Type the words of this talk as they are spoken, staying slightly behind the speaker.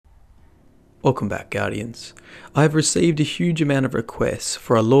Welcome back, Guardians. I have received a huge amount of requests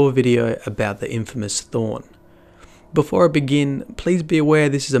for a lore video about the infamous Thorn. Before I begin, please be aware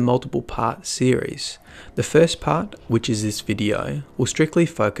this is a multiple part series. The first part, which is this video, will strictly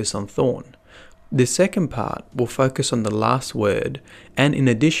focus on Thorn. The second part will focus on the last word and in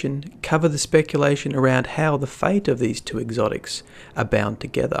addition cover the speculation around how the fate of these two exotics are bound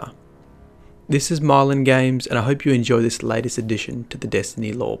together. This is Myelin Games and I hope you enjoy this latest addition to the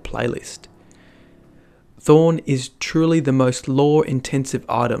Destiny lore playlist. Thorn is truly the most lore-intensive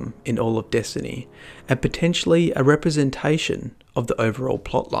item in all of Destiny, and potentially a representation of the overall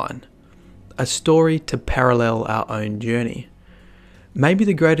plotline. A story to parallel our own journey. Maybe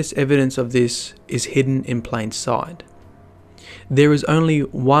the greatest evidence of this is hidden in plain sight. There is only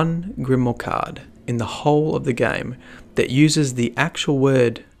one Grimoire card in the whole of the game that uses the actual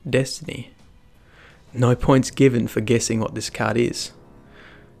word Destiny. No points given for guessing what this card is.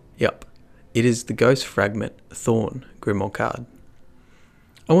 Yup. It is the Ghost Fragment Thorn Grimoire card.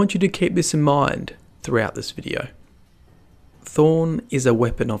 I want you to keep this in mind throughout this video. Thorn is a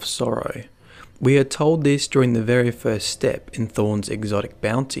weapon of sorrow. We are told this during the very first step in Thorn's exotic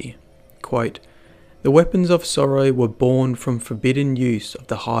bounty. Quote, "The weapons of sorrow were born from forbidden use of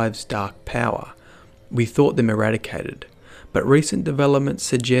the Hive's dark power. We thought them eradicated, but recent developments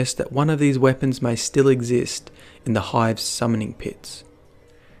suggest that one of these weapons may still exist in the Hive's summoning pits."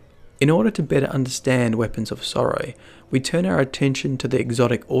 In order to better understand weapons of sorrow, we turn our attention to the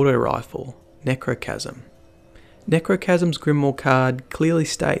exotic auto rifle, Necrochasm. Necrochasm's Grimoire card clearly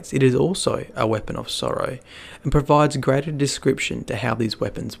states it is also a weapon of sorrow and provides greater description to how these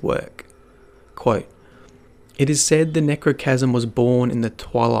weapons work. Quote, "It is said the Necrochasm was born in the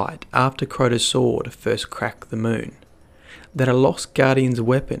twilight after Crota's sword first cracked the moon. That a lost Guardian's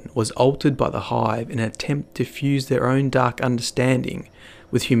weapon was altered by the Hive in an attempt to fuse their own dark understanding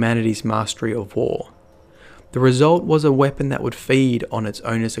with humanity's mastery of war. The result was a weapon that would feed on its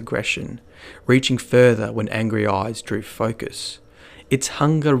owner's aggression, reaching further when angry eyes drew focus, its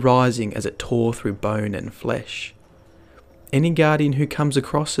hunger rising as it tore through bone and flesh. Any Guardian who comes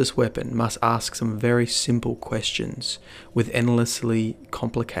across this weapon must ask some very simple questions with endlessly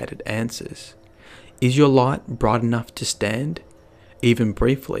complicated answers. Is your light bright enough to stand, even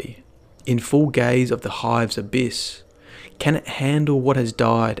briefly, in full gaze of the Hive's abyss? Can it handle what has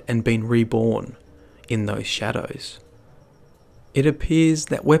died and been reborn in those shadows?" It appears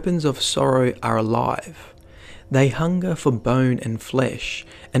that weapons of sorrow are alive. They hunger for bone and flesh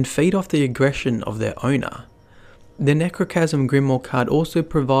and feed off the aggression of their owner. The Necrochasm Grimoire card also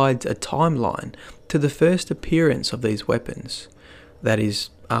provides a timeline to the first appearance of these weapons, that is,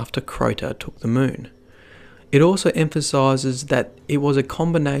 after Crota took the moon. It also emphasises that it was a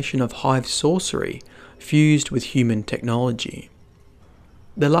combination of Hive sorcery fused with human technology.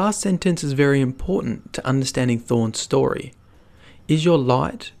 The last sentence is very important to understanding Thorn's story. Is your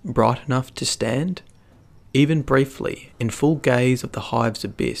light bright enough to stand? Even briefly, in full gaze of the Hive's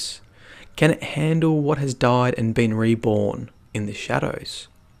abyss, can it handle what has died and been reborn in the shadows?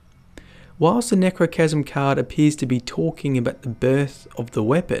 Whilst the Necrochasm card appears to be talking about the birth of the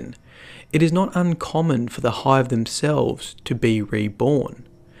weapon, it is not uncommon for the Hive themselves to be reborn.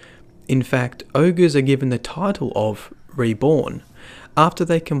 In fact, ogres are given the title of reborn after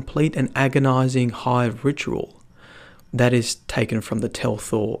they complete an agonizing Hive ritual. That is taken from the Tell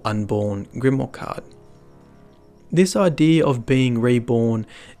Thor Unborn Grimoire card. This idea of being reborn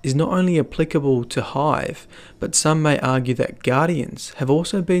is not only applicable to Hive, but some may argue that Guardians have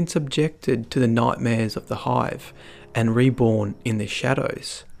also been subjected to the nightmares of the Hive and reborn in the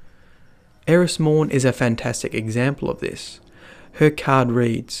shadows. Eris Morn is a fantastic example of this. Her card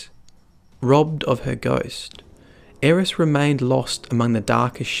reads, "Robbed of her ghost, Eris remained lost among the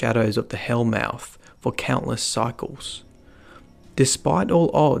darkest shadows of the Hellmouth for countless cycles. Despite all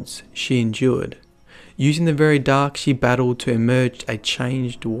odds she endured. Using the very dark she battled to emerge a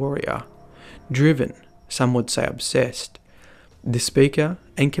changed warrior. Driven, some would say obsessed. The Speaker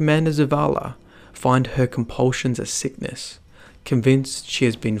and Commander Zavala find her compulsions a sickness, convinced she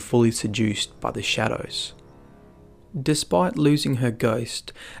has been fully seduced by the shadows." Despite losing her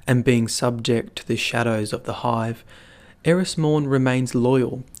ghost and being subject to the shadows of the Hive, Eris Morn remains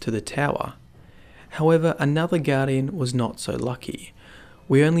loyal to the tower. However, another Guardian was not so lucky.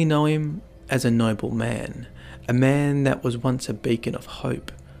 We only know him as a noble man, a man that was once a beacon of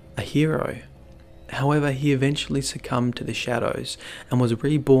hope, a hero. However, he eventually succumbed to the shadows and was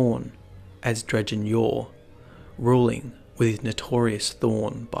reborn as Dredgen Yor, ruling with his notorious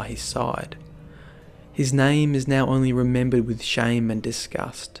Thorn by his side. His name is now only remembered with shame and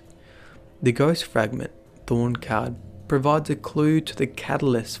disgust. The Ghost Fragment Thorn card provides a clue to the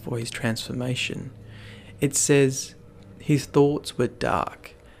catalyst for his transformation. It says, his thoughts were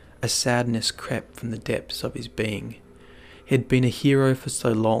dark, a sadness crept from the depths of his being. He had been a hero for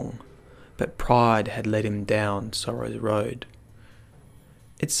so long, but pride had led him down sorrow's road.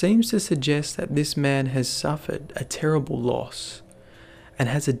 It seems to suggest that this man has suffered a terrible loss and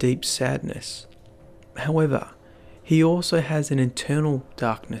has a deep sadness. However, he also has an internal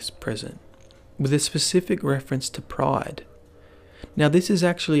darkness present, with a specific reference to pride. Now, this is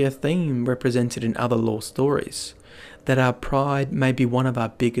actually a theme represented in other lore stories, that our pride may be one of our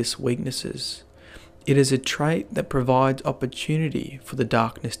biggest weaknesses. It is a trait that provides opportunity for the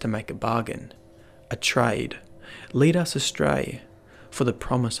darkness to make a bargain, a trade, lead us astray for the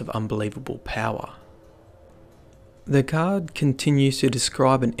promise of unbelievable power. The card continues to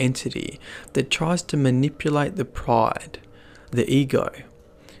describe an entity that tries to manipulate the pride, the ego.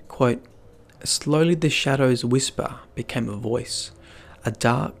 Quote, slowly the shadow's whisper became a voice, a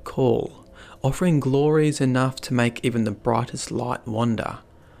dark call, offering glories enough to make even the brightest light wander.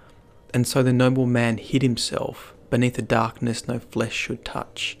 And so the noble man hid himself beneath a darkness no flesh should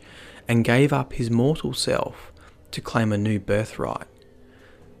touch, and gave up his mortal self to claim a new birthright.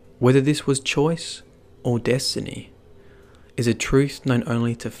 Whether this was choice or destiny is a truth known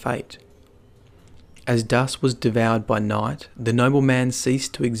only to fate. As dusk was devoured by night, the noble man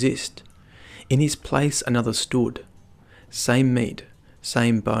ceased to exist. In his place another stood, same meat,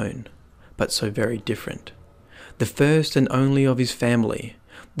 same bone, but so very different. The first and only of his family,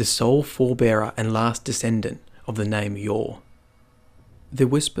 the sole forebearer and last descendant of the name Yor. The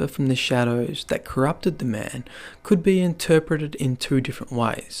whisper from the shadows that corrupted the man could be interpreted in two different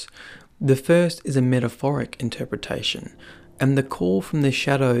ways. The first is a metaphoric interpretation, and the call from the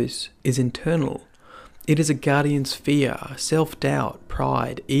shadows is internal. It is a guardian's fear, self-doubt,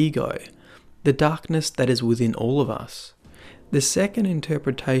 pride, ego, the darkness that is within all of us. The second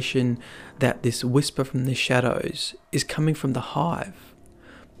interpretation, that this whisper from the shadows is coming from the Hive.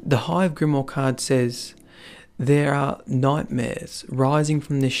 The Hive Grimoire card says, there are nightmares rising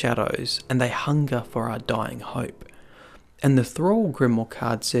from the shadows and they hunger for our dying hope. And the Thrall Grimoire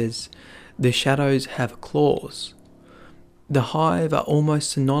card says, the shadows have claws. The Hive are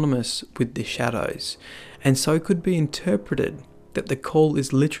almost synonymous with the shadows, and so could be interpreted that the call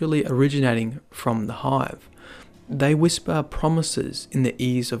is literally originating from the Hive. They whisper promises in the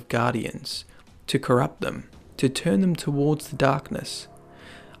ears of guardians, to corrupt them, to turn them towards the darkness.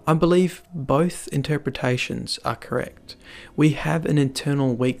 I believe both interpretations are correct. We have an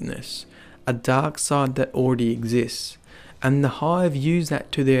internal weakness, a dark side that already exists, and the Hive use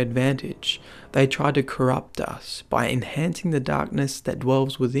that to their advantage. They try to corrupt us by enhancing the darkness that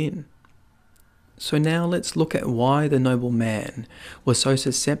dwells within. So now let's look at why the noble man was so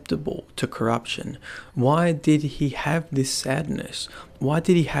susceptible to corruption. Why did he have this sadness? Why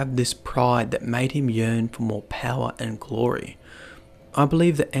did he have this pride that made him yearn for more power and glory? I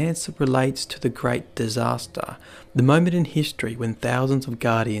believe the answer relates to the great disaster, the moment in history when thousands of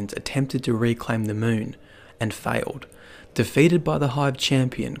guardians attempted to reclaim the moon and failed, defeated by the Hive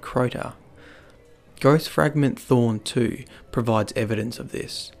champion Crota. Ghost Fragment Thorn 2 provides evidence of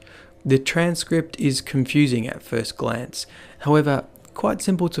this. The transcript is confusing at first glance, however quite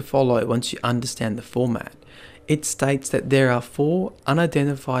simple to follow once you understand the format. It states that there are 4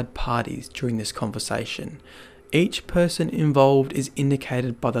 unidentified parties during this conversation. Each person involved is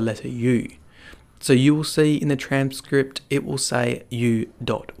indicated by the letter U. So you will see in the transcript it will say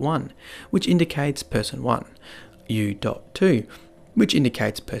U.1, which indicates person 1, U.2, which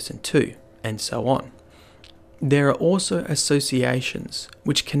indicates person 2, and so on. There are also associations,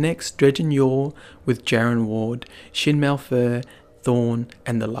 which connects Dredgen Yor with Jaren Ward, Shin Malphur, Thorn,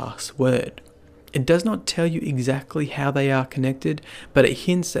 and the last word. It does not tell you exactly how they are connected, but it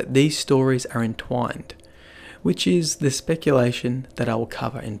hints that these stories are entwined, which is the speculation that I will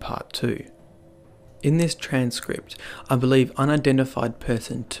cover in part 2. In this transcript, I believe unidentified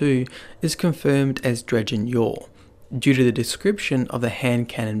person 2 is confirmed as Dredgen Yor, due to the description of the hand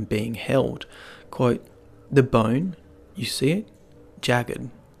cannon being held. Quote, the bone, you see it, jagged,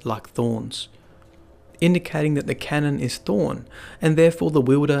 like thorns, indicating that the cannon is Thorn, and therefore the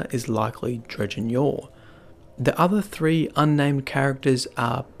wielder is likely Dredgen Yor. The other 3 unnamed characters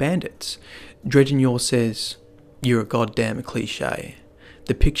are bandits. Dredgen Yor says, you're a goddamn cliche,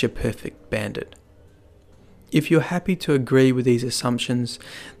 the picture perfect bandit. If you're happy to agree with these assumptions,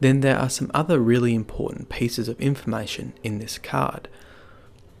 then there are some other really important pieces of information in this card.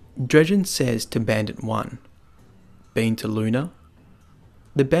 Dredgen says to Bandit 1, been to Luna?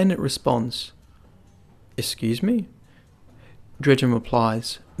 The bandit responds, excuse me? Dredgen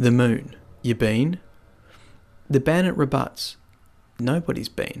replies, the moon, you been? The bandit rebuts, nobody's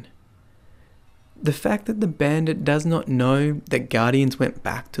been. The fact that the bandit does not know that Guardians went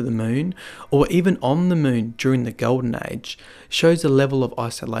back to the moon, or even on the moon during the Golden Age, shows a level of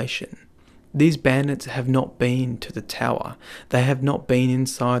isolation. These bandits have not been to the tower, they have not been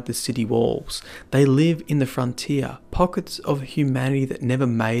inside the city walls, they live in the frontier, pockets of humanity that never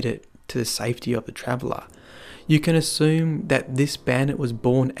made it to the safety of the traveller. You can assume that this bandit was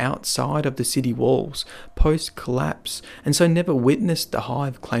born outside of the city walls, post-collapse, and so never witnessed the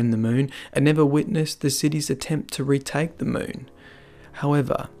Hive claim the moon, and never witnessed the city's attempt to retake the moon.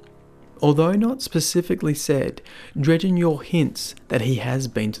 However, although not specifically said, Dredgen Yor hints that he has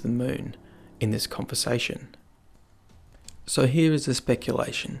been to the moon in this conversation. So here is the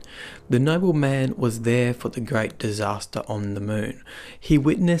speculation. The nobleman was there for the great disaster on the moon. He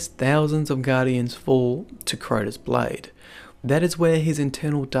witnessed thousands of Guardians fall to Crota's blade. That is where his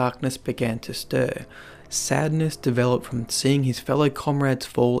internal darkness began to stir. Sadness developed from seeing his fellow comrades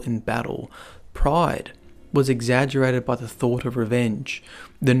fall in battle. Pride was exaggerated by the thought of revenge.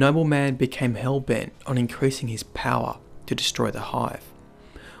 The nobleman became hell-bent on increasing his power to destroy the Hive.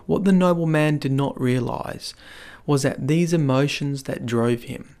 What the nobleman did not realise was that these emotions that drove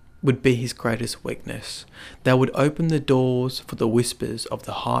him would be his greatest weakness. They would open the doors for the whispers of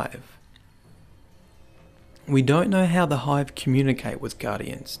the Hive. We don't know how the Hive communicate with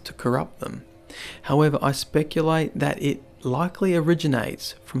Guardians to corrupt them. However, I speculate that it likely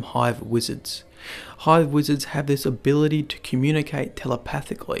originates from Hive Wizards. Hive Wizards have this ability to communicate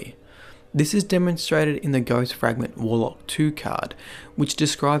telepathically. This is demonstrated in the Ghost Fragment Warlock 2 card, which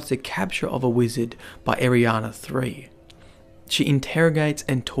describes the capture of a wizard by Ariana 3. She interrogates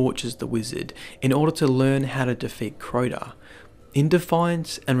and tortures the wizard in order to learn how to defeat Crota. In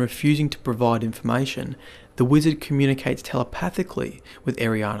defiance and refusing to provide information, the wizard communicates telepathically with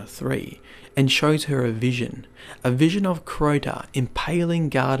Ariana 3 and shows her a vision of Crota impaling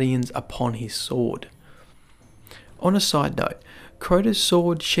Guardians upon his sword. On a side note, Crota's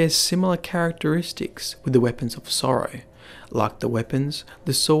sword shares similar characteristics with the weapons of sorrow. Like the weapons,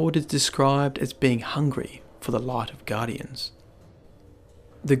 the sword is described as being hungry for the light of Guardians.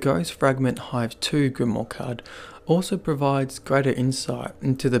 The Ghost Fragment Hive 2 Grimoire card also provides greater insight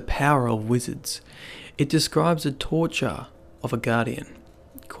into the power of wizards. It describes the torture of a Guardian.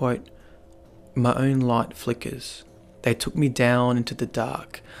 Quote, "My own light flickers. They took me down into the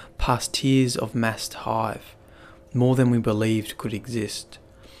dark, past tiers of massed hive. More than we believed could exist,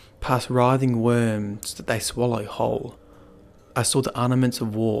 past writhing worms that they swallow whole. I saw the ornaments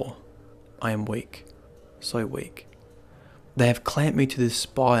of war. I am weak, so weak. They have clamped me to this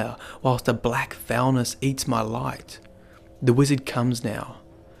spire, whilst the black foulness eats my light. The wizard comes now,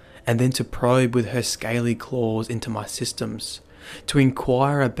 and then to probe with her scaly claws into my systems, to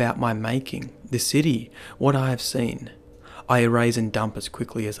inquire about my making, the city, what I have seen. I erase and dump as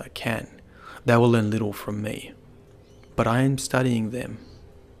quickly as I can. They will learn little from me. But I am studying them.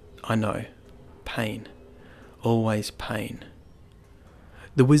 I know. Pain. Always pain.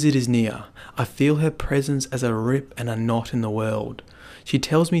 The wizard is near. I feel her presence as a rip and a knot in the world. She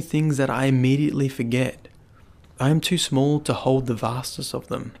tells me things that I immediately forget. I am too small to hold the vastness of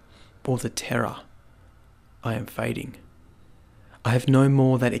them, or the terror. I am fading. I have no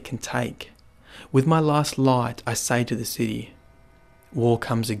more that it can take. With my last light, I say to the city, war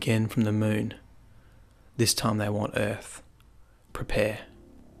comes again from the moon. This time they want Earth. Prepare.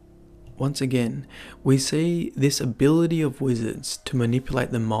 Once again, we see this ability of wizards to manipulate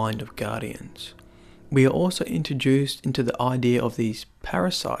the mind of Guardians. We are also introduced into the idea of these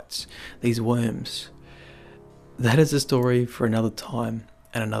parasites, these worms. That is a story for another time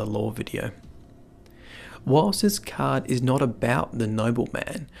and another lore video. Whilst this card is not about the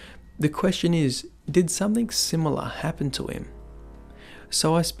nobleman, the question is, did something similar happen to him?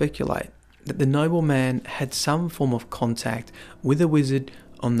 So I speculate that the nobleman had some form of contact with a wizard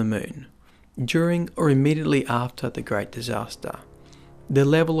on the moon, during or immediately after the Great Disaster. The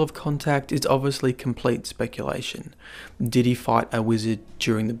level of contact is obviously complete speculation. Did he fight a wizard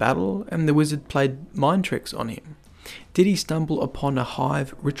during the battle and the wizard played mind tricks on him? Did he stumble upon a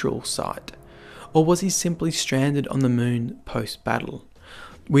Hive ritual site? Or was he simply stranded on the moon post-battle?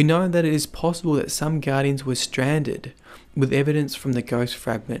 We know that it is possible that some Guardians were stranded, with evidence from the Ghost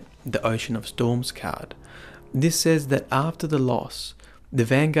Fragment, the Ocean of Storms card. This says that after the loss, the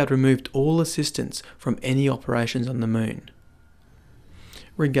Vanguard removed all assistance from any operations on the moon.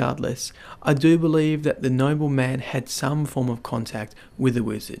 Regardless, I do believe that the nobleman had some form of contact with the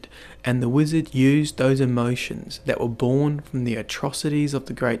wizard, and the wizard used those emotions that were born from the atrocities of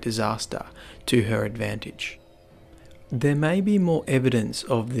the Great Disaster to her advantage. There may be more evidence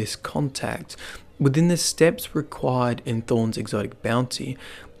of this contact, Within the steps required in Thorn's exotic bounty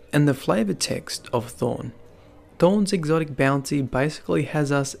and the flavor text of Thorn, Thorn's exotic bounty basically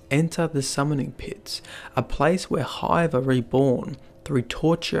has us enter the summoning pits, a place where Hive are reborn through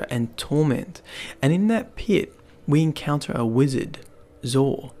torture and torment, and in that pit we encounter a wizard,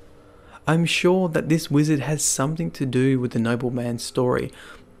 Yor. I'm sure that this wizard has something to do with the nobleman's story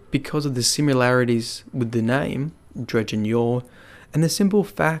because of the similarities with the name, Dredgen Yor, and the simple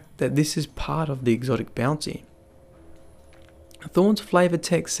fact that this is part of the exotic bounty. Thorn's flavor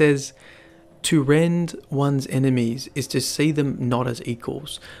text says, "To rend one's enemies is to see them not as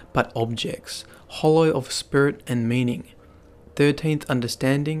equals, but objects, hollow of spirit and meaning." 13th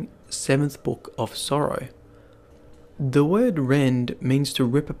understanding, 7th book of sorrow. The word rend means to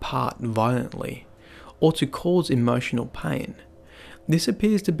rip apart violently, or to cause emotional pain. This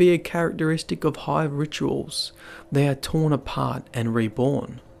appears to be a characteristic of Hive rituals. They are torn apart and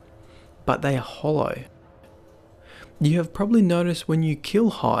reborn, but they are hollow. You have probably noticed when you kill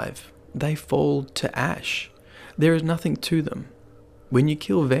Hive, they fall to ash. There is nothing to them. When you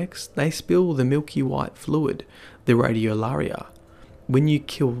kill Vex, they spill the milky white fluid, the radiolaria. When you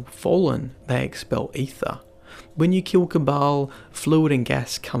kill Fallen, they expel ether. When you kill Cabal, fluid and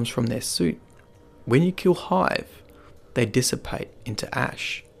gas comes from their suit. When you kill Hive, they dissipate into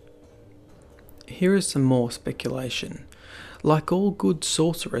ash. Here is some more speculation. Like all good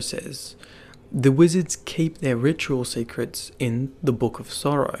sorceresses, the wizards keep their ritual secrets in the Book of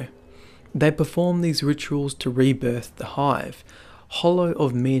Sorrow. They perform these rituals to rebirth the Hive, hollow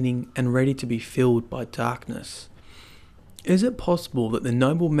of meaning and ready to be filled by darkness. Is it possible that the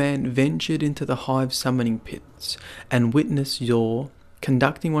nobleman ventured into the Hive summoning pits and witnessed Yor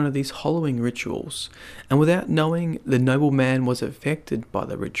conducting one of these hollowing rituals, and without knowing, the nobleman was affected by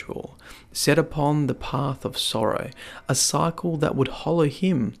the ritual, set upon the path of sorrow, a cycle that would hollow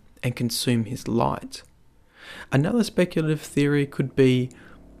him and consume his light? Another speculative theory could be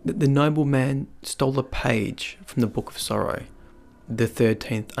that the nobleman stole a page from the Book of Sorrow, the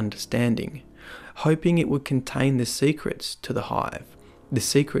 13th understanding, hoping it would contain the secrets to the Hive, the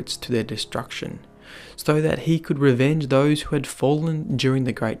secrets to their destruction, so that he could revenge those who had fallen during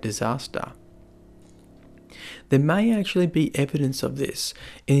the great disaster. There may actually be evidence of this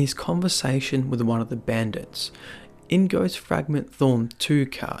in his conversation with one of the bandits. In Ghost Fragment Thorn 2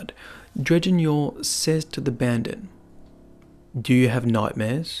 card, Dredgen Yor says to the bandit, "Do you have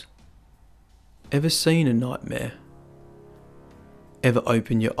nightmares? Ever seen a nightmare? Ever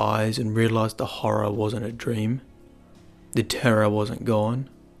open your eyes and realize the horror wasn't a dream? The terror wasn't gone?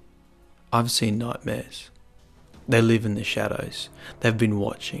 I've seen nightmares. They live in the shadows. They've been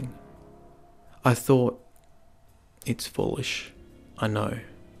watching. I thought, it's foolish, I know.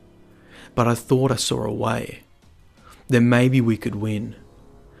 But I thought I saw a way. Then maybe we could win.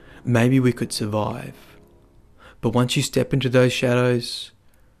 Maybe we could survive. But once you step into those shadows,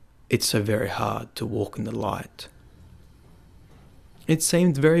 it's so very hard to walk in the light." It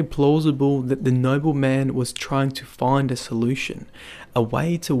seems very plausible that the nobleman was trying to find a solution, a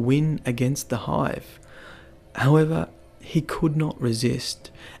way to win against the Hive. However, he could not resist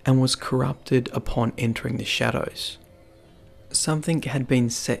and was corrupted upon entering the shadows. Something had been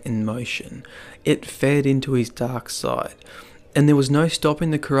set in motion. It fed into his dark side, and there was no stopping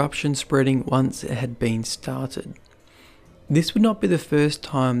the corruption spreading once it had been started. This would not be the first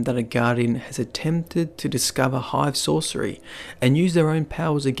time that a guardian has attempted to discover Hive sorcery and use their own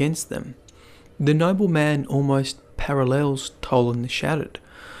powers against them. The nobleman almost parallels Tolan the Shattered.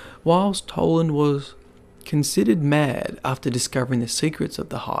 Whilst Tolan was considered mad after discovering the secrets of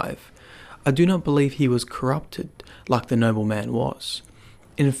the Hive, I do not believe he was corrupted like the nobleman was.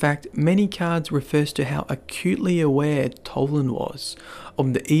 In fact, many cards refers to how acutely aware Tolan was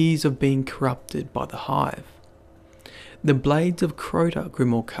of the ease of being corrupted by the Hive. The Blades of Crota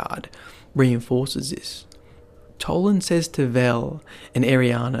Grimoire card reinforces this. Tolan says to Vel in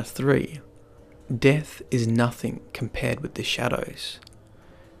Ariana 3, "Death is nothing compared with the shadows."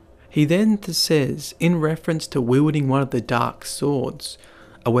 He then says, in reference to wielding one of the dark swords,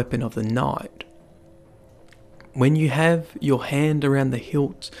 a weapon of the night, "When you have your hand around the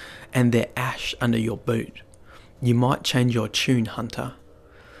hilt and their ash under your boot, you might change your tune, hunter."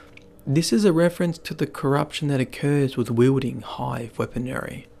 This is a reference to the corruption that occurs with wielding Hive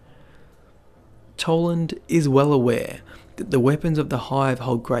weaponry. Toland is well aware that the weapons of the Hive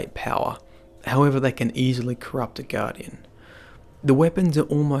hold great power, however they can easily corrupt a guardian. The weapons are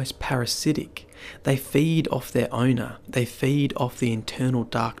almost parasitic. They feed off their owner, they feed off the internal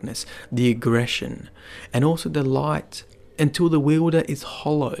darkness, the aggression, and also the light, until the wielder is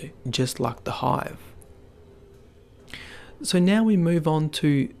hollow, just like the Hive. So now we move on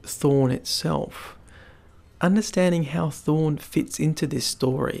to Thorn itself. Understanding how Thorn fits into this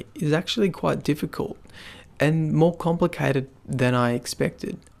story is actually quite difficult and more complicated than I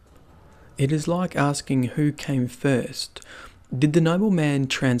expected. It is like asking who came first. Did the nobleman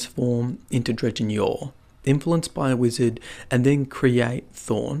transform into Dredgen Yor, influenced by a wizard, and then create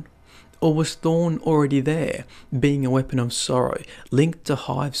Thorn? Or was Thorn already there, being a weapon of sorrow, linked to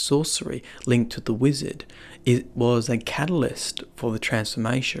Hive sorcery, linked to the wizard? It was a catalyst for the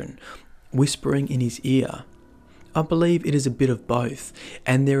transformation, whispering in his ear. I believe it is a bit of both,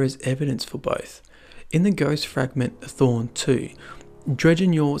 and there is evidence for both. In the ghost fragment Thorn 2,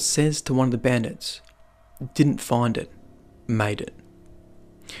 Dredgen Yor says to one of the bandits, "Didn't find it, made it,"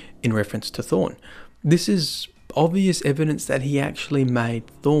 in reference to Thorn. This is obvious evidence that he actually made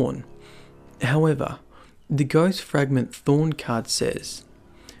Thorn. However, the ghost fragment Thorn card says,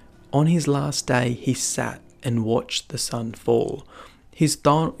 "On his last day he sat and watched the sun fall. His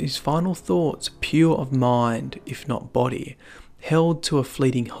final thoughts, pure of mind, if not body, held to a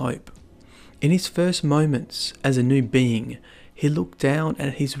fleeting hope. In his first moments as a new being, he looked down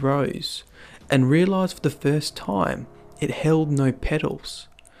at his rose and realized for the first time it held no petals,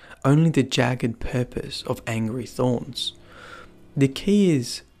 only the jagged purpose of angry thorns." The key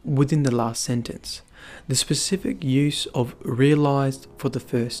is within the last sentence, the specific use of realized for the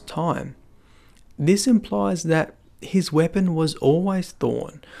first time. This implies that his weapon was always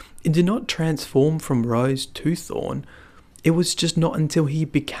Thorn. It did not transform from rose to Thorn. It was just not until he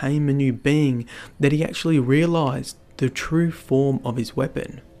became a new being that he actually realized the true form of his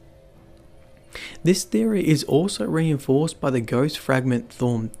weapon. This theory is also reinforced by the ghost fragment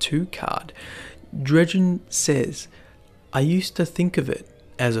Thorn 2 card. Dredgen says, "I used to think of it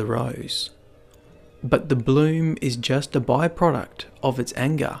as a rose, but the bloom is just a byproduct of its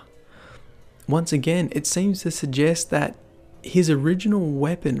anger." Once again, it seems to suggest that his original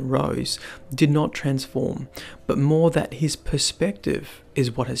weapon, Rose, did not transform, but more that his perspective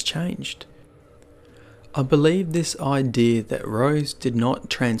is what has changed. I believe this idea that Rose did not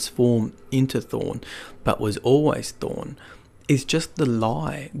transform into Thorn, but was always Thorn, is just the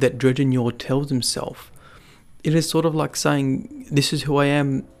lie that Dredgen Yor tells himself. It is sort of like saying, "This is who I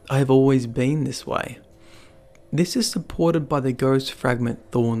am, I have always been this way." This is supported by the ghost fragment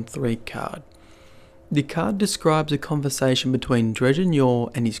Thorn 3 card. The card describes a conversation between Dredgen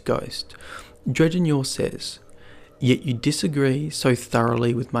Yor and his ghost. Dredgen Yor says, "Yet you disagree so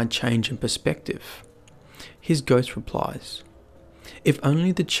thoroughly with my change in perspective." His ghost replies, "If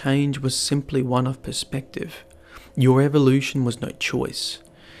only the change was simply one of perspective. Your evolution was no choice.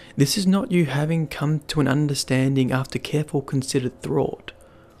 This is not you having come to an understanding after careful considered thought.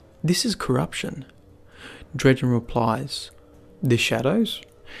 This is corruption." Dredgen replies, "The shadows?"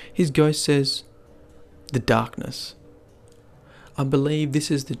 His ghost says, "The darkness." I believe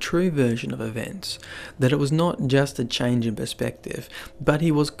this is the true version of events, that it was not just a change in perspective, but he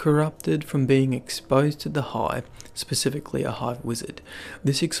was corrupted from being exposed to the Hive, specifically a Hive Wizard.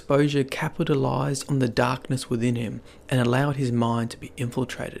 This exposure capitalized on the darkness within him and allowed his mind to be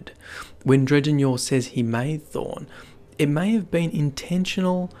infiltrated. When Dredgen Yor says he made Thorn, it may have been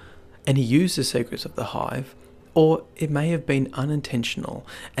intentional and he used the secrets of the Hive, or it may have been unintentional,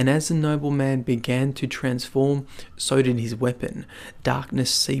 and as the nobleman began to transform, so did his weapon.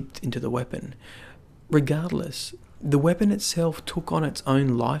 Darkness seeped into the weapon. Regardless, the weapon itself took on its own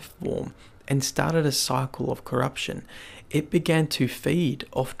life form and started a cycle of corruption. It began to feed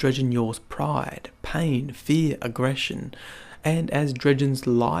off Dredgen Yor's pride, pain, fear, aggression, and as Dredgen's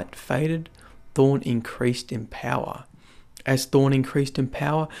light faded, Thorn increased in power. As Thorn increased in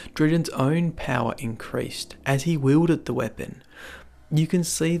power, Dredgen's own power increased as he wielded the weapon. You can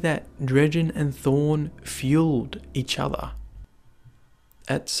see that Dredgen and Thorn fueled each other.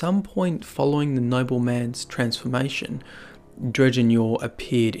 At some point following the nobleman's transformation, Dredgen Yor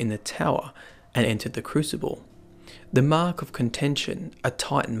appeared in the tower and entered the crucible. The mark of contention, a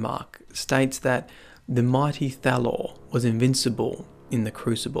titan mark, states that the mighty Thalor was invincible in the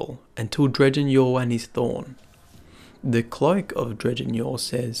crucible until Dredgen Yor and his Thorn. The cloak of Dredgen Yor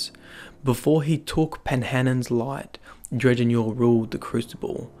says, "Before he took Panhannon's light, Dredgen Yor ruled the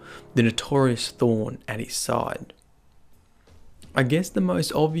crucible, the notorious Thorn at his side." I guess the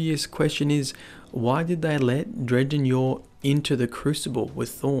most obvious question is, why did they let Dredgen Yor into the crucible with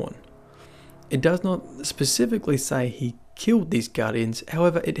Thorn? It does not specifically say he killed these guardians,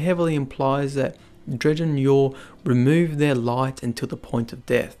 however it heavily implies that Dredgen Yor removed their light until the point of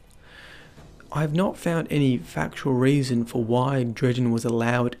death. I have not found any factual reason for why Dredgen was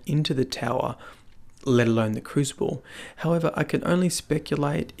allowed into the tower, let alone the crucible. However, I can only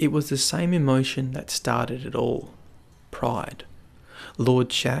speculate it was the same emotion that started it all. pride. Lord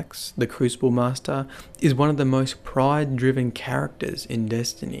Shaxx, the Crucible Master, is one of the most pride-driven characters in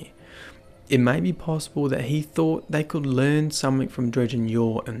Destiny. It may be possible that he thought they could learn something from Dredgen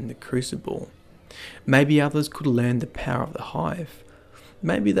Yor and the Crucible. Maybe others could learn the power of the Hive.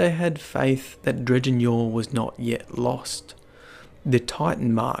 Maybe they had faith that Dredgen Yor was not yet lost. The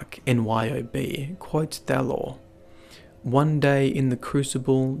Titan Mark, NYOB, quotes Thalor. One day in the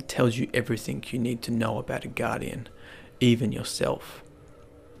Crucible tells you everything you need to know about a Guardian, even yourself.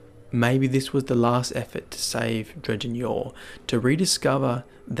 Maybe this was the last effort to save Dredgen Yor, to rediscover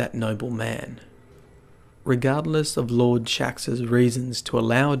that noble man. Regardless of Lord Shaxx's reasons to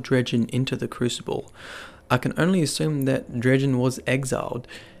allow Dredgen into the Crucible, I can only assume that Dredgen was exiled.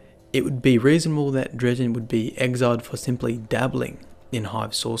 It would be reasonable that Dredgen would be exiled for simply dabbling in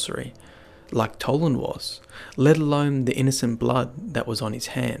Hive sorcery, like Toland was, let alone the innocent blood that was on his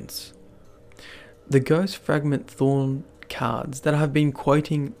hands. The Ghost Fragment Thorn cards that I have been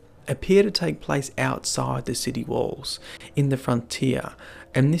quoting appear to take place outside the city walls, in the frontier,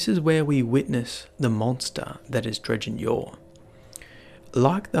 and this is where we witness the monster that is Dredgen Yor.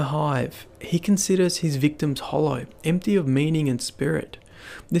 Like the Hive, he considers his victims hollow, empty of meaning and spirit.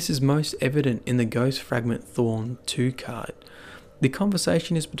 This is most evident in the Ghost Fragment Thorn 2 card. The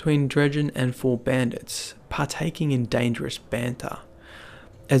conversation is between Dredgen and 4 bandits, partaking in dangerous banter,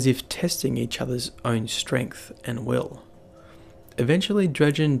 as if testing each other's own strength and will. Eventually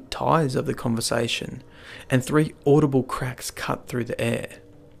Dredgen tires of the conversation, and 3 audible cracks cut through the air.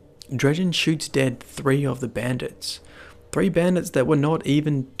 Dredgen shoots dead 3 of the bandits, 3 bandits that were not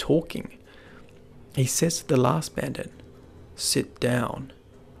even talking. He says to the last bandit, "Sit down.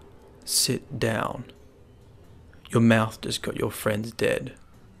 Sit down. Your mouth just got your friends dead.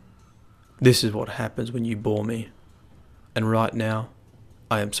 This is what happens when you bore me. And right now,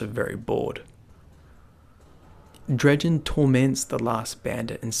 I am so very bored." Dredgen torments the last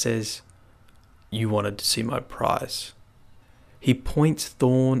bandit and says, "You wanted to see my prize." He points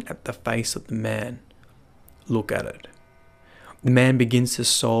Thorn at the face of the man. "Look at it." The man begins to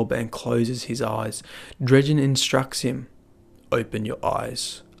sob and closes his eyes. Dredgen instructs him, "Open your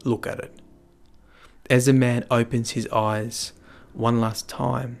eyes. Look at it." As the man opens his eyes one last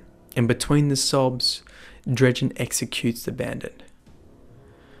time, and between the sobs, Dredgen executes the bandit.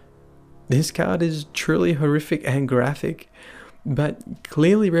 This card is truly horrific and graphic, but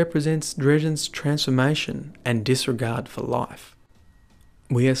clearly represents Dredgen's transformation and disregard for life.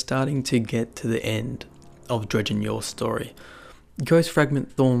 We are starting to get to the end of Dredgen Yor's story. Ghost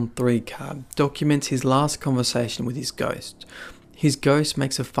Fragment Thorn 3 card documents his last conversation with his ghost. His ghost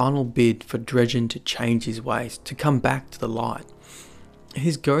makes a final bid for Dredgen to change his ways, to come back to the light.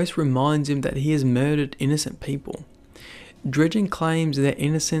 His ghost reminds him that he has murdered innocent people. Dredgen claims that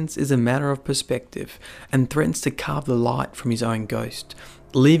innocence is a matter of perspective and threatens to carve the light from his own ghost,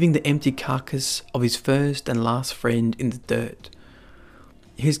 leaving the empty carcass of his first and last friend in the dirt.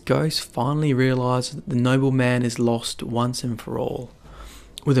 His ghost finally realises that the noble man is lost once and for all,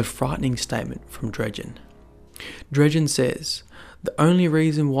 with a frightening statement from Dredgen. Dredgen says, the only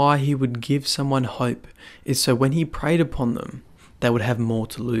reason why he would give someone hope is so when he preyed upon them, they would have more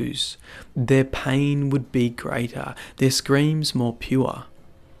to lose. Their pain would be greater, their screams more pure.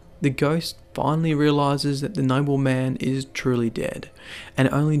 The ghost finally realises that the noble man is truly dead, and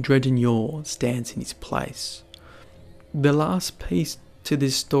only Dredgen Yor stands in his place. The last piece to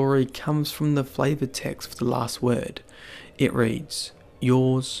this story comes from the flavor text for the last word. It reads,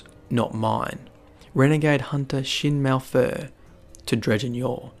 "Yours, not mine. Renegade Hunter Shin Malfur to Dredgen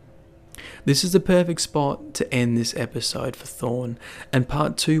Yor." This is the perfect spot to end this episode for Thorn, and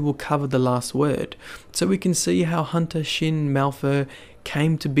part 2 will cover the last word, so we can see how Hunter Shin Malfur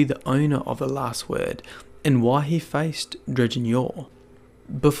came to be the owner of the last word, and why he faced Dredgen Yor.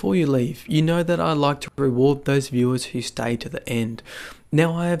 Before you leave, you know that I like to reward those viewers who stay to the end.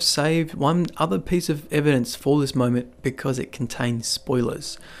 Now I have saved one other piece of evidence for this moment because it contains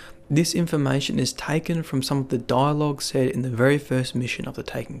spoilers. This information is taken from some of the dialogue said in the very first mission of the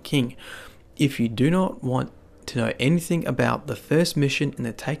Taken King. If you do not want to know anything about the first mission in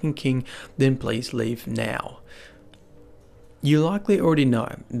the Taken King, then please leave now. You likely already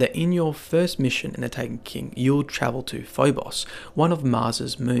know that in your first mission in the Taken King, you'll travel to Phobos, one of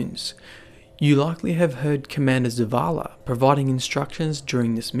Mars's moons. You likely have heard Commander Zavala providing instructions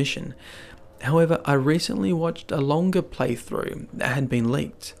during this mission. However, I recently watched a longer playthrough that had been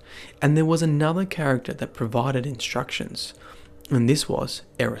leaked, and there was another character that provided instructions, and this was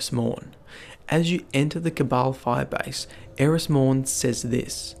Eris Morn. As you enter the Cabal firebase, Eris Morn says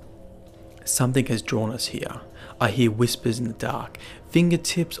this: Something has drawn us here. I hear whispers in the dark,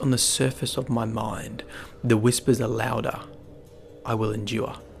 fingertips on the surface of my mind. The whispers are louder. I will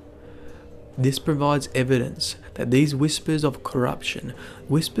endure. This provides evidence that these whispers of corruption,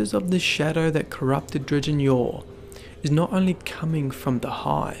 whispers of the shadow that corrupted Dredgen Yor, is not only coming from the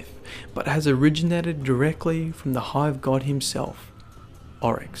Hive, but has originated directly from the Hive god himself,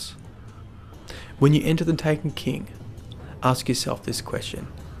 Oryx. When you enter the Taken King, ask yourself this question: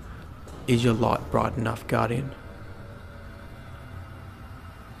 is your light bright enough, Guardian?